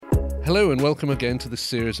Hello and welcome again to this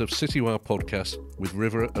series of Citywire podcasts with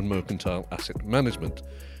River and Mercantile Asset Management.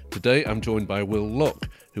 Today I'm joined by Will Locke,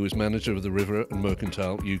 who is manager of the River and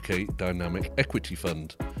Mercantile UK Dynamic Equity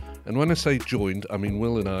Fund. And when I say joined, I mean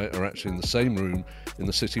Will and I are actually in the same room in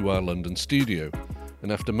the Citywire London studio.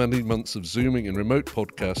 And after many months of Zooming and remote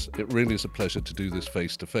podcasts, it really is a pleasure to do this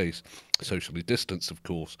face-to-face, socially distanced of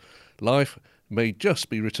course. Life may just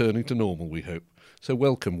be returning to normal, we hope. So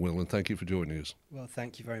welcome, Will, and thank you for joining us. Well,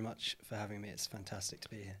 thank you very much for having me. It's fantastic to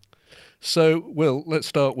be here. So, Will, let's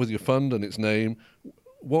start with your fund and its name.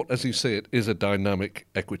 What, as you see it, is a dynamic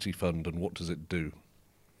equity fund and what does it do?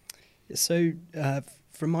 So,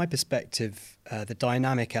 from my perspective, the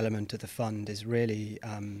dynamic element of the fund is really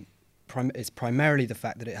it's primarily the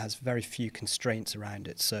fact that it has very few constraints around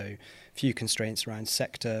it. So, few constraints around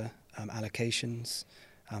sector allocations,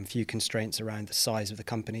 few constraints around the size of the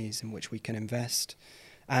companies in which we can invest,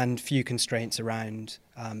 and few constraints around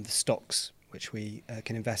the stocks which we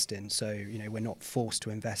can invest in. So, we're not forced to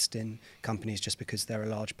invest in companies just because they're a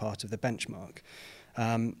large part of the benchmark.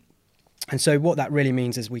 And so what that really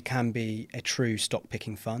means is we can be a true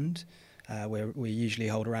stock-picking fund, where we usually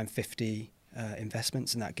hold around 50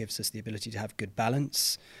 investments, and that gives us the ability to have good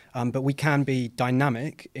balance. But we can be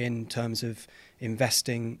dynamic in terms of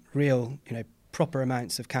investing real, proper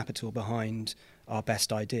amounts of capital behind our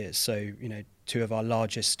best ideas. So, two of our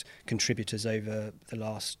largest contributors over the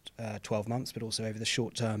last 12 months, but also over the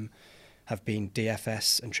short term, have been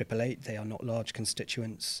DFS and 888. They are not large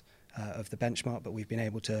constituents of the benchmark, but we've been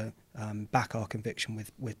able to back our conviction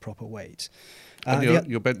with proper weight. And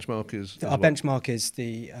your benchmark is? Our benchmark is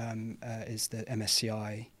the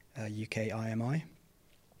MSCI UK IMI,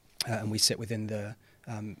 and we sit within the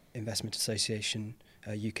Investment Association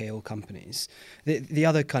UK All Companies. The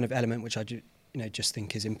other kind of element which I just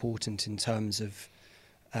think is important in terms of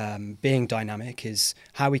being dynamic is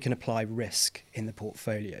how we can apply risk in the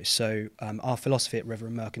portfolio. So our philosophy at River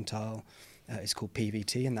and Mercantile is called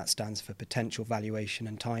PVT, and that stands for potential, valuation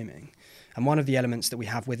and timing. And one of the elements that we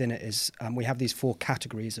have within it is we have these 4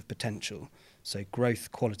 categories of potential. So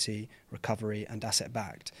growth, quality, recovery and asset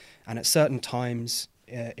backed. And at certain times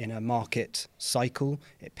in a market cycle,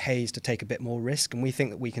 it pays to take a bit more risk, and we think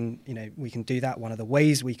that we can do that. One of the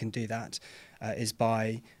ways we can do that is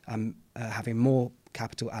by having more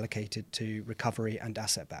capital allocated to recovery and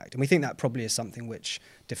asset backed, and we think that probably is something which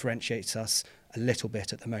differentiates us a little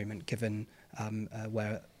bit at the moment, given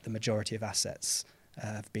where the majority of assets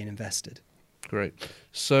have been invested. Great.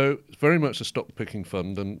 So it's very much a stock picking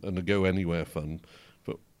fund and a go anywhere fund.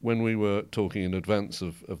 But when we were talking in advance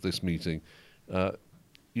of this meeting,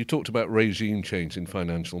 you talked about regime change in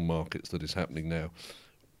financial markets that is happening now.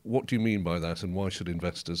 What do you mean by that, and why should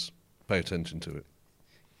investors pay attention to it?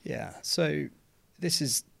 Yeah, so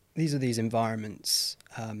these are these environments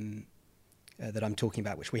that I'm talking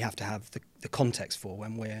about, which we have to have the context for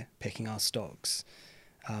when we're picking our stocks,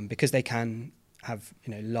 because they can have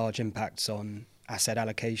large impacts on asset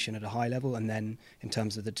allocation at a high level, and then in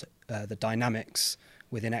terms of the dynamics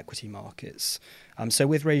within equity markets. So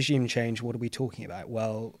with regime change, what are we talking about?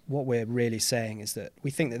 Well, what we're really saying is that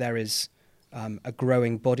we think that there is a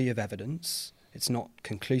growing body of evidence. It's not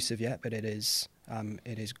conclusive yet, but it is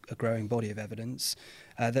a growing body of evidence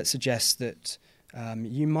that suggests that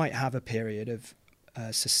you might have a period of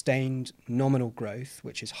sustained nominal growth,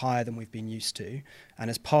 which is higher than we've been used to. And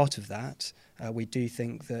as part of that, we do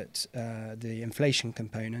think that the inflation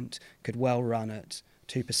component could well run at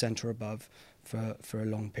 2% or above for a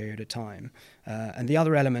long period of time. And the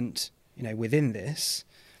other element, within this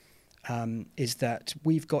is that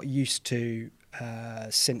we've got used to,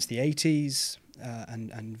 since the 80s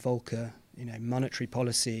and Volcker, monetary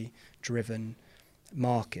policy driven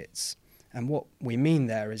markets. And what we mean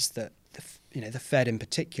there is that the Fed in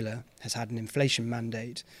particular has had an inflation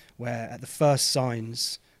mandate where at the first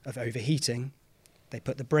signs of overheating, they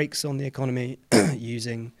put the brakes on the economy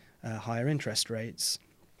using higher interest rates.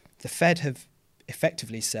 The Fed have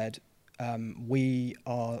effectively said, we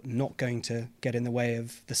are not going to get in the way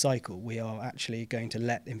of the cycle. We are actually going to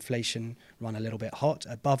let inflation run a little bit hot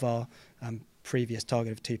above our previous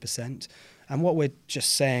target of 2%. And what we're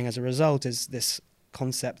just saying as a result is this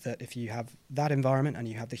concept that if you have that environment and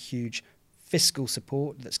you have the huge fiscal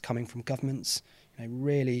support that's coming from governments,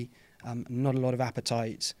 really not a lot of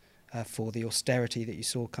appetite for the austerity that you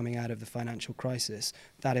saw coming out of the financial crisis,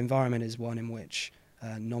 that environment is one in which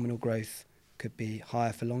nominal growth could be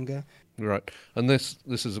higher for longer. Right. And this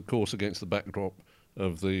is, of course, against the backdrop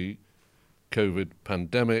of the COVID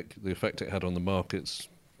pandemic, the effect it had on the markets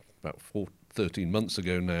about 13 months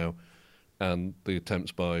ago now, and the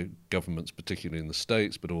attempts by governments, particularly in the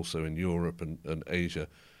States, but also in Europe and Asia,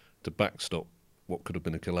 to backstop what could have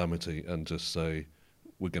been a calamity and just say,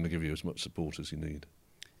 we're going to give you as much support as you need.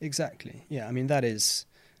 Exactly. Yeah. I mean, that is,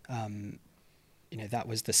 that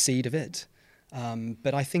was the seed of it.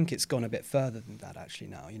 But I think it's gone a bit further than that actually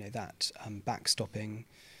now. That backstopping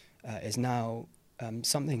is now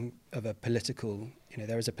something of a political,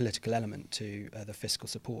 there is a political element to the fiscal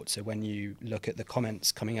support. So when you look at the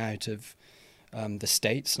comments coming out of the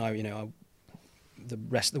States, now, the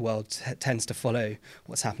rest of the world tends to follow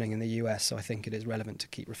what's happening in the US, so I think it is relevant to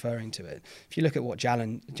keep referring to it. If you look at what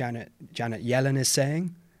Janet Yellen is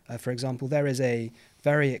saying, for example, there is a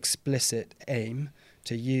very explicit aim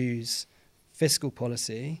to use fiscal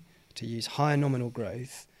policy, to use higher nominal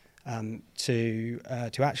growth, to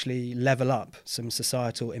actually level up some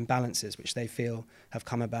societal imbalances which they feel have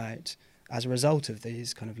come about as a result of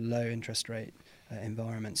these kind of low interest rate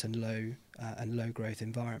environments and low growth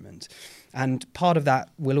environment. And part of that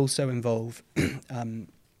will also involve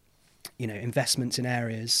investments in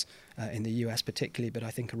areas in the US particularly, but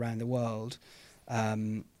I think around the world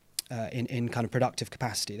in kind of productive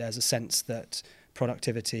capacity. There's a sense that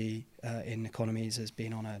productivity in economies has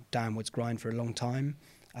been on a downwards grind for a long time,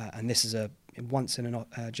 and this is a once in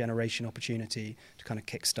a generation opportunity to kind of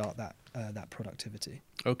kickstart that productivity.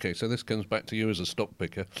 Okay, so this comes back to you as a stock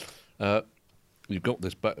picker. You've got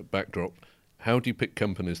this backdrop. How do you pick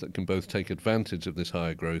companies that can both take advantage of this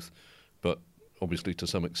higher growth, but obviously to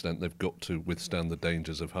some extent they've got to withstand the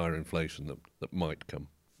dangers of higher inflation that might come?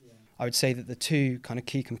 I would say that the two kind of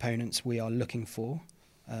key components we are looking for,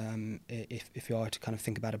 if you are to kind of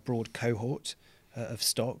think about a broad cohort of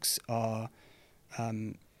stocks, are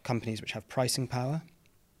companies which have pricing power,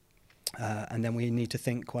 and then we need to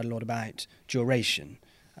think quite a lot about duration.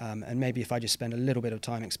 And maybe if I just spend a little bit of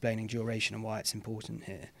time explaining duration and why it's important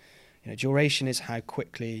here. Duration is how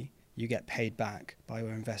quickly you get paid back by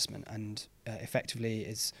your investment, and effectively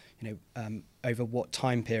is, over what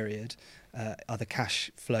time period are the cash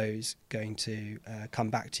flows going to come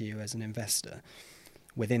back to you as an investor.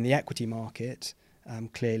 Within the equity market,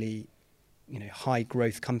 clearly, high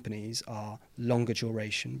growth companies are longer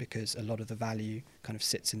duration because a lot of the value kind of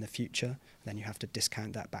sits in the future. Then you have to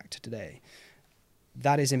discount that back to today.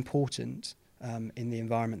 That is important in the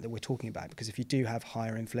environment that we're talking about, because if you do have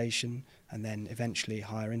higher inflation and then eventually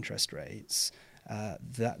higher interest rates,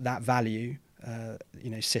 that value,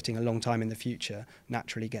 sitting a long time in the future,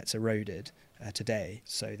 naturally gets eroded today.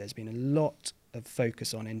 So there's been a lot of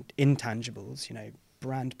focus on intangibles,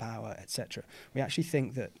 brand power, etc. We actually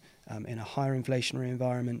think that in a higher inflationary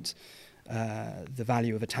environment, the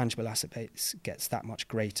value of a tangible asset base gets that much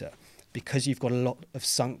greater, because you've got a lot of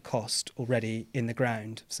sunk cost already in the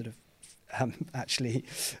ground, sort of actually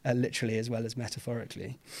literally as well as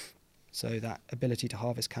metaphorically. So that ability to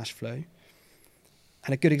harvest cash flow.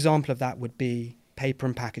 And a good example of that would be paper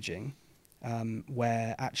and packaging,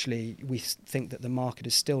 where actually we think that the market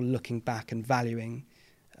is still looking back and valuing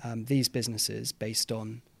these businesses based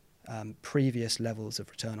on previous levels of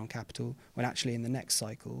return on capital, when actually in the next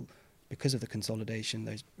cycle, because of the consolidation,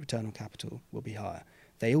 those return on capital will be higher.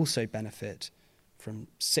 They also benefit from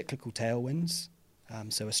cyclical tailwinds,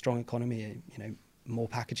 so a strong economy, more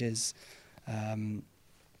packages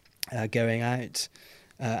going out,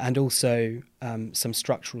 and also some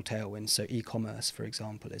structural tailwinds. So e-commerce, for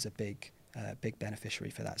example, is a big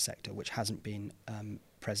beneficiary for that sector, which hasn't been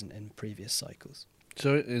present in previous cycles.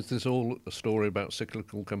 So is this all a story about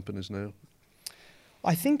cyclical companies now?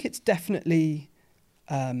 I think it's definitely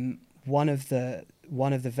one of the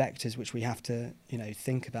vectors which we have to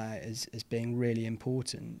think about as being really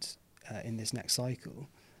important in this next cycle.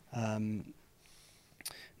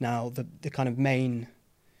 Now the kind of main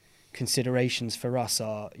considerations for us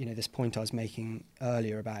are this point I was making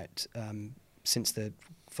earlier about since the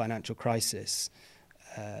financial crisis,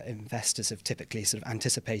 investors have typically sort of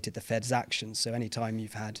anticipated the Fed's actions. So anytime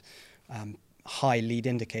you've had high lead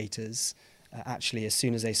indicators, actually as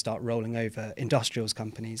soon as they start rolling over, industrials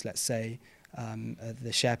companies, let's say,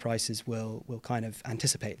 the share prices will kind of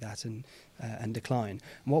anticipate that and decline.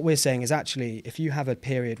 And what we're saying is actually, if you have a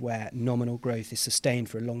period where nominal growth is sustained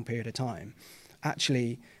for a long period of time,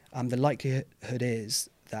 actually the likelihood is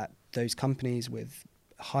that those companies with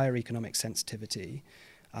higher economic sensitivity,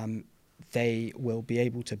 they will be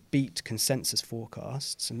able to beat consensus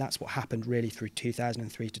forecasts, and that's what happened really through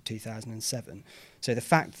 2003 to 2007. So the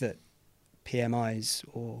fact that PMIs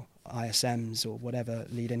or ISMs or whatever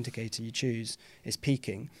lead indicator you choose is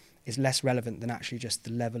peaking is less relevant than actually just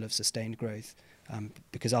the level of sustained growth,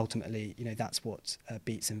 because ultimately, that's what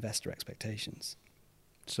beats investor expectations.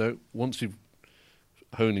 So once you've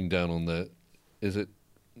honing down on that, is it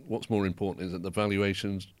what's more important? Is it the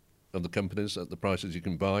valuations of the companies at the prices you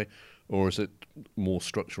can buy, or is it more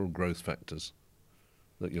structural growth factors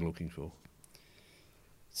that you're looking for?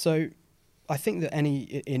 So I think that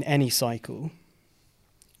in any cycle,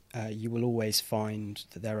 you will always find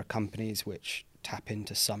that there are companies which tap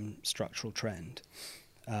into some structural trend.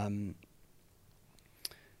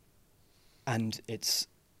 And it's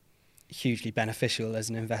hugely beneficial as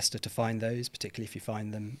an investor to find those, particularly if you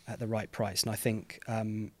find them at the right price. And I think,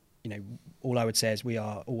 all I would say is we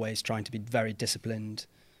are always trying to be very disciplined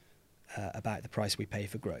about the price we pay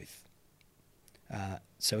for growth.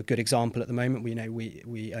 So a good example at the moment,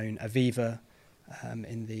 we own Aviva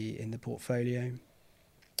in the portfolio,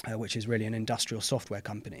 which is really an industrial software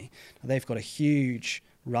company. Now, they've got a huge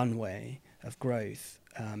runway of growth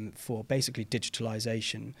for basically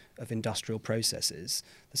digitalization of industrial processes,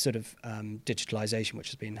 the sort of digitalization which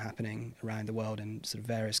has been happening around the world in sort of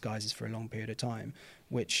various guises for a long period of time,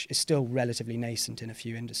 which is still relatively nascent in a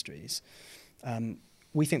few industries.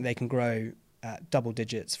 We think they can grow at double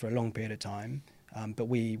digits for a long period of time, but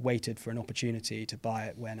we waited for an opportunity to buy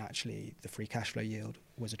it when actually the free cash flow yield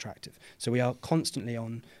was attractive. So we are constantly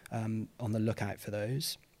on the lookout for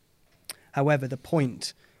those. However, the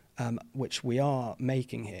point which we are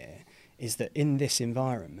making here is that in this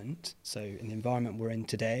environment, so in the environment we're in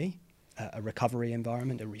today, a recovery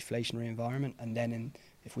environment, a reflationary environment, and then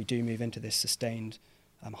if we do move into this sustained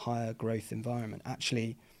higher growth environment,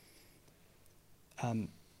 actually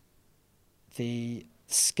the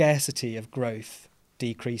scarcity of growth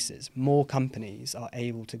decreases. More companies are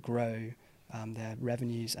able to grow their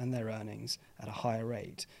revenues and their earnings at a higher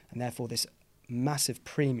rate, and therefore this massive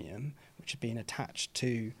premium which had been attached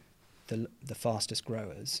to the fastest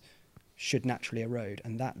growers should naturally erode,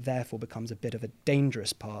 and that therefore becomes a bit of a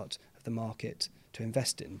dangerous part of the market to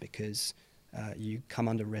invest in, because you come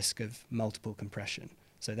under risk of multiple compression.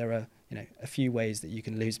 So there are a few ways that you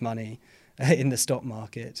can lose money in the stock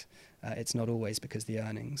market. It's not always because the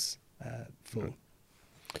earnings fall. Right.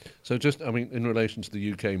 So just, in relation to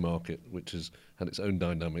the UK market, which has had its own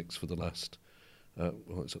dynamics for the last,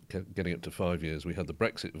 it's getting up to 5 years. We had the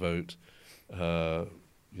Brexit vote,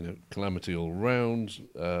 calamity all round,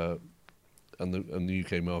 and the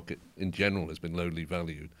UK market in general has been lowly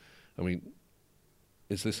valued.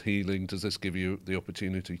 Is this healing? Does this give you the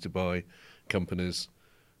opportunity to buy companies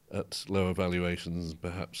at lower valuations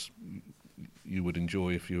perhaps you would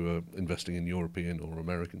enjoy if you were investing in European or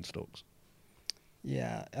American stocks?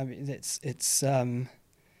 Yeah, it's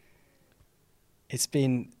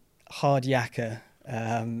been hard yakka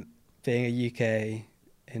being a UK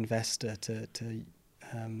investor, to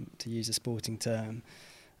use a sporting term,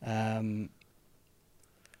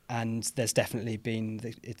 and there's definitely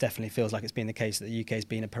it definitely feels like it's been the case that the UK has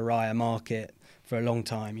been a pariah market for a long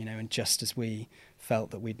time, and just as we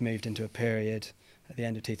felt that we'd moved into a period at the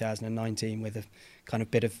end of 2019 with a kind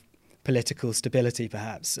of bit of political stability,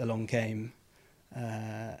 perhaps along came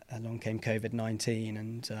COVID-19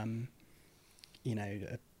 and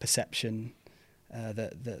a perception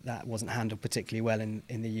that wasn't handled particularly well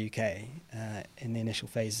in the UK in the initial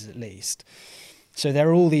phases at least. So there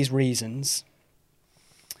are all these reasons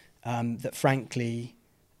that frankly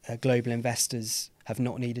global investors have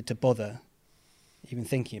not needed to bother even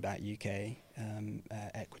thinking about UK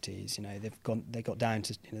equities. They got down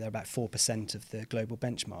to they're about 4% of the global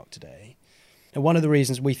benchmark today. Now, one of the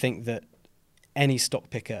reasons we think that any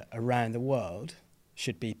stock picker around the world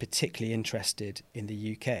should be particularly interested in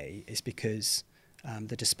the UK is because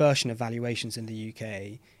the dispersion of valuations in the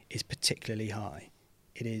UK is particularly high.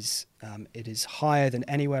 It is higher than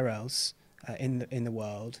anywhere else in the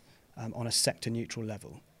world on a sector neutral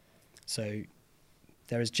level. So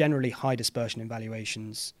there is generally high dispersion in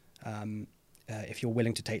valuations if you're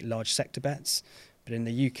willing to take large sector bets, but in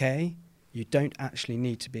the UK you don't actually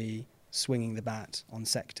need to be swinging the bat on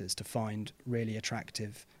sectors to find really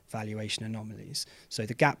attractive valuation anomalies. So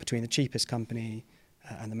the gap between the cheapest company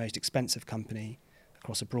and the most expensive company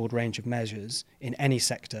across a broad range of measures in any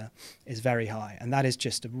sector is very high, and that is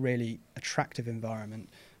just a really attractive environment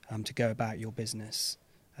to go about your business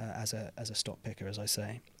as a stock picker, as I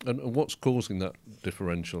say. And what's causing that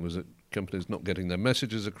differential? Is it companies not getting their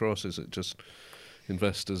messages across? Is it just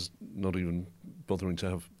investors not even bothering to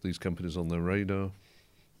have these companies on their radar?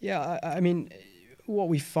 Yeah, what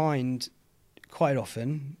we find quite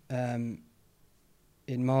often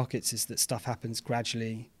in markets is that stuff happens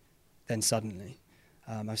gradually, then suddenly.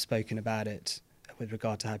 I've spoken about it with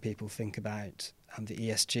regard to how people think about the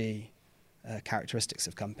ESG characteristics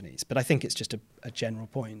of companies, but I think it's just a general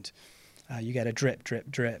point. You get a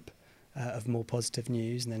drip of more positive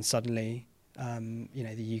news, and then suddenly,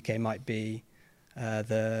 the UK might be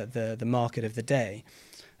the market of the day.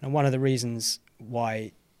 And one of the reasons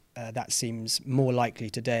why that seems more likely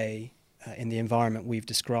today in the environment we've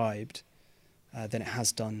described than it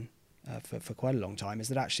has done for quite a long time is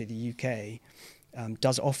that actually the UK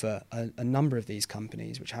does offer a number of these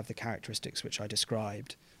companies which have the characteristics which I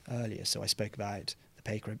described earlier. So I spoke about the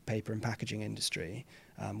paper and packaging industry.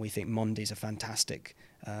 We think Mondi's a fantastic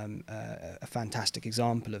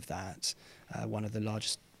example of that, one of the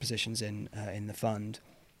largest positions in the fund.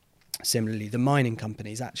 Similarly, the mining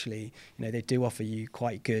companies actually, they do offer you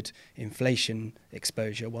quite good inflation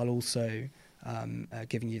exposure while also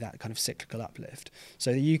giving you that kind of cyclical uplift.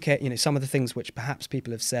 So the UK, some of the things which perhaps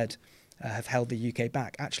people have said have held the UK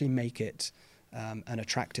back actually make it an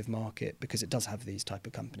attractive market because it does have these type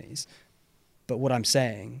of companies. But what I'm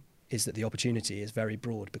saying is that the opportunity is very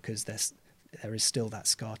broad because there is still that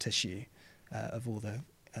scar tissue of all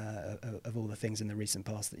the things in the recent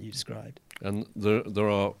past that you described. And there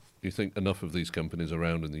are, you think, enough of these companies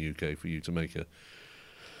around in the UK for you to make a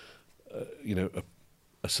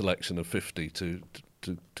selection of 50 to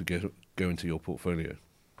go into your portfolio?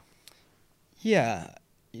 Yeah,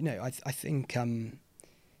 I think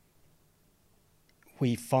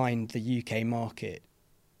we find the UK market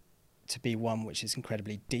to be one which is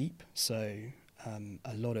incredibly deep. So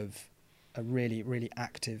a lot of a really, really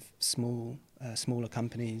active smaller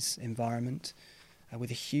companies environment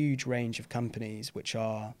with a huge range of companies which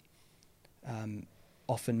are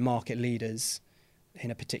often market leaders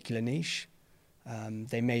in a particular niche.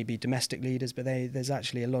 They may be domestic leaders, but there's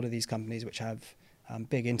actually a lot of these companies which have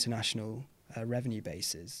big international revenue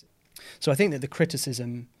bases. So I think that the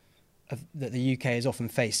criticism that the UK has often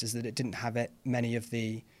faced is that it didn't have many of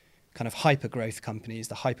the kind of hyper-growth companies,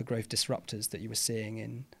 the hyper-growth disruptors that you were seeing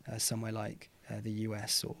in somewhere like the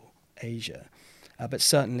US or Asia. But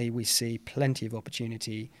certainly we see plenty of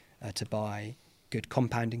opportunity to buy good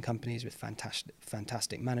compounding companies with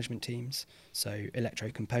fantastic management teams. So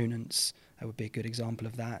Electrocomponents would be a good example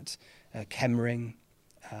of that. Chemring,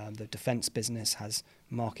 the defence business, has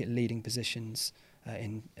market-leading positions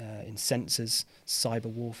in sensors, cyber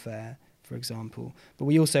warfare, for example. But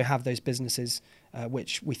we also have those businesses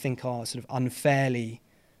which we think are sort of unfairly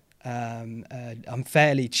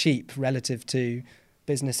cheap relative to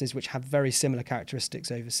businesses which have very similar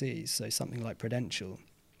characteristics overseas. So something like Prudential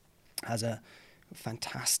has a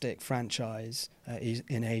fantastic franchise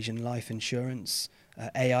in Asian life insurance.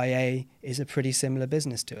 AIA is a pretty similar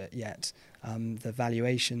business to it, yet the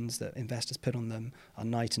valuations that investors put on them are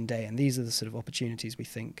night and day, and these are the sort of opportunities we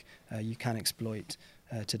think you can exploit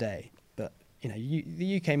today. But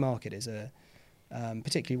the UK market is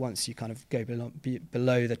particularly once you kind of go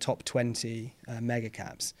below the top 20 mega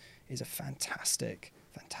caps, is a fantastic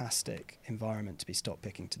environment to be stock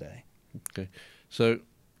picking today. Okay, so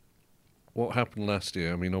what happened last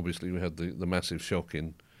year? I mean, obviously we had the massive shock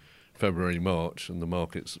in February, March, and the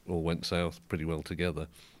markets all went south pretty well together,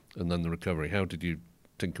 and then the recovery. How did you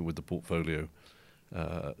tinker with the portfolio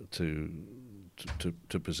to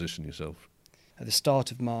position yourself? At the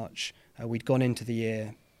start of March, we'd gone into the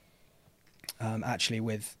year actually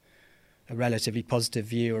with a relatively positive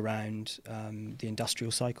view around the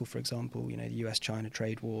industrial cycle, for example. The US-China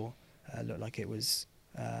trade war looked like it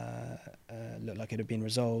had been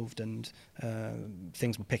resolved, and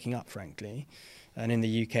things were picking up, frankly. And in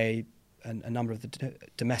the UK, a number of the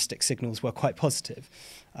domestic signals were quite positive.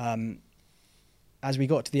 As we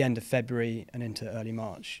got to the end of February and into early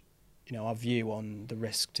March, our view on the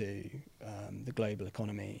risk to the global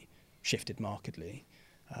economy shifted markedly.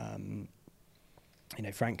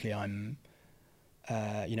 Frankly, I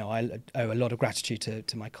owe a lot of gratitude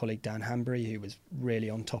to my colleague Dan Hanbury, who was really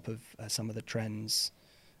on top of some of the trends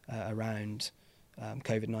around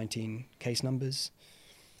COVID-19 case numbers.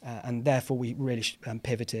 And therefore, we really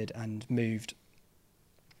pivoted and moved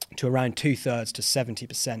to around 2/3 to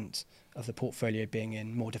 70% of the portfolio being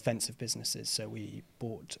in more defensive businesses. So we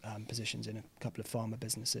bought positions in a couple of pharma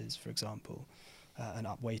businesses, for example, and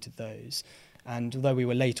upweighted those. And although we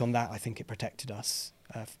were late on that, I think it protected us,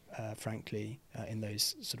 frankly, in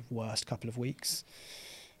those sort of worst couple of weeks.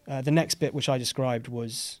 The next bit, which I described,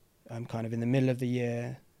 was kind of in the middle of the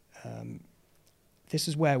year. This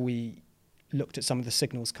is where we looked at some of the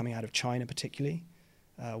signals coming out of China, particularly,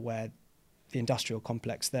 where the industrial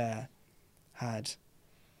complex there had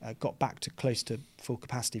got back to close to full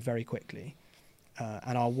capacity very quickly.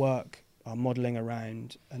 And our modelling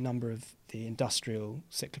around a number of the industrial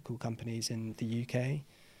cyclical companies in the UK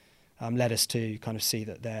led us to kind of see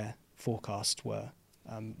that their forecasts were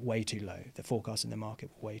way too low. The forecasts in the market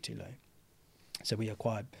were way too low. So we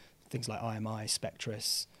acquired things like IMI,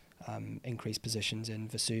 Spectris, increased positions in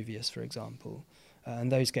Vesuvius, for example.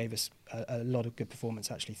 and those gave us a lot of good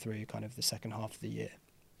performance actually through kind of the second half of the year.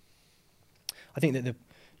 I think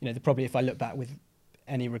that probably if I look back with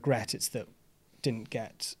any regret, it's that didn't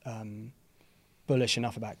get bullish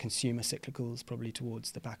enough about consumer cyclicals probably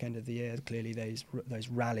towards the back end of the year. Clearly those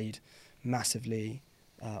rallied massively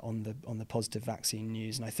on the positive vaccine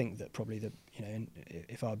news, and I think that probably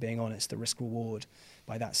if I were being honest, the risk reward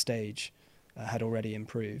by that stage had already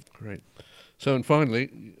improved. Great. So, and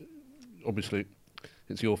finally, obviously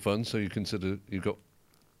it's your fund, so you consider you've got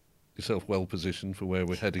yourself well positioned for where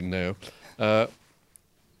we're heading now.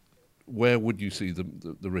 Where would you see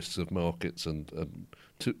the risks of markets and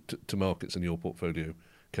to markets in your portfolio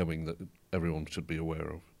coming that everyone should be aware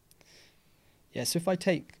of? Yeah, so if I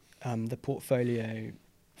take the portfolio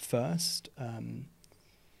first,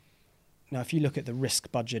 now if you look at the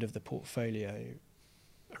risk budget of the portfolio,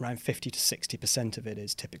 around 50 to 60% of it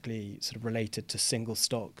is typically sort of related to single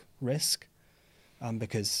stock risk,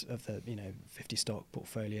 because of the 50 stock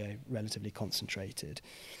portfolio relatively concentrated.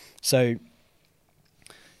 So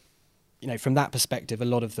from that perspective, a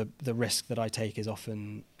lot of the risk that I take is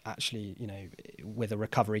often actually, with a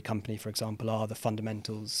recovery company, for example, are the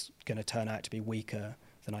fundamentals going to turn out to be weaker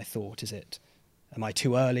than I thought? Am I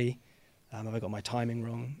too early? Have I got my timing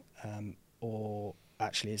wrong? Or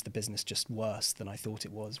actually is the business just worse than I thought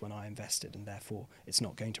it was when I invested, and therefore it's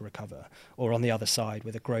not going to recover? Or on the other side,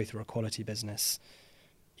 with a growth or a quality business,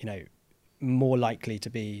 more likely to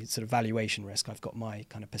be sort of valuation risk. I've got my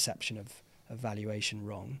kind of perception of valuation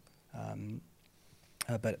wrong.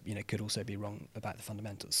 But could also be wrong about the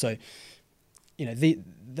fundamentals. So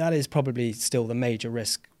that is probably still the major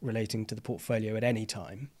risk relating to the portfolio at any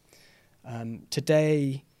time.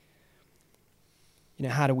 Today,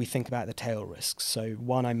 how do we think about the tail risks? So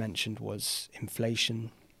one I mentioned was inflation,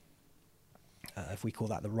 if we call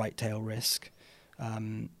that the right tail risk.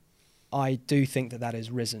 I do think that has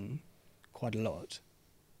risen quite a lot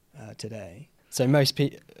today. So most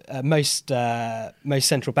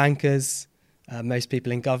central bankers, most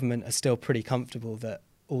people in government are still pretty comfortable that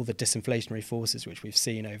all the disinflationary forces which we've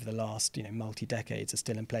seen over the last multi-decades are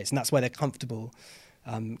still in place, and that's why they're comfortable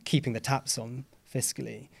keeping the taps on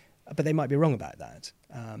fiscally. But they might be wrong about that,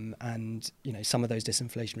 and some of those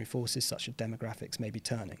disinflationary forces, such as demographics, may be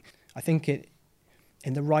turning. I think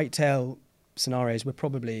in the right tail scenarios, we're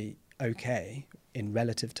probably okay in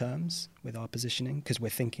relative terms with our positioning, because we're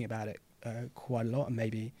thinking about it quite a lot, and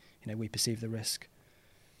maybe we perceive the risk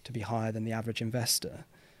to be higher than the average investor.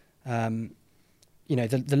 The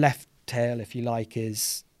left tail, if you like,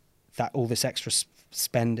 is that all this extra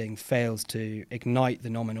spending fails to ignite the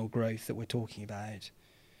nominal growth that we're talking about.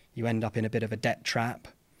 You end up in a bit of a debt trap,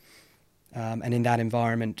 and in that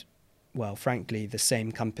environment, well, frankly, the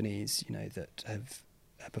same companies that have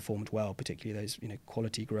performed well, particularly those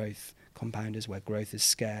quality growth compounders where growth is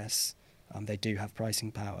scarce, they do have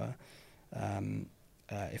pricing power.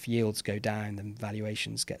 If yields go down, then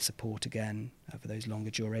valuations get support again for those longer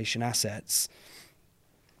duration assets.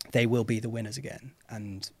 They will be the winners again,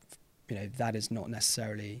 and that is not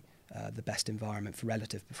necessarily the best environment for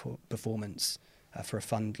relative performance for a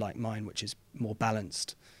fund like mine, which is more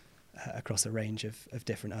balanced across a range of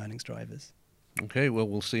different earnings drivers. Okay, well,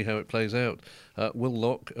 we'll see how it plays out. Will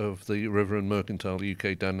Locke of the River and Mercantile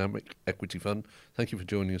UK Dynamic Equity Fund, thank you for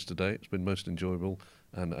joining us today. It's been most enjoyable,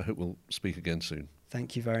 and I hope we'll speak again soon.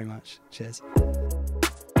 Thank you very much. Cheers.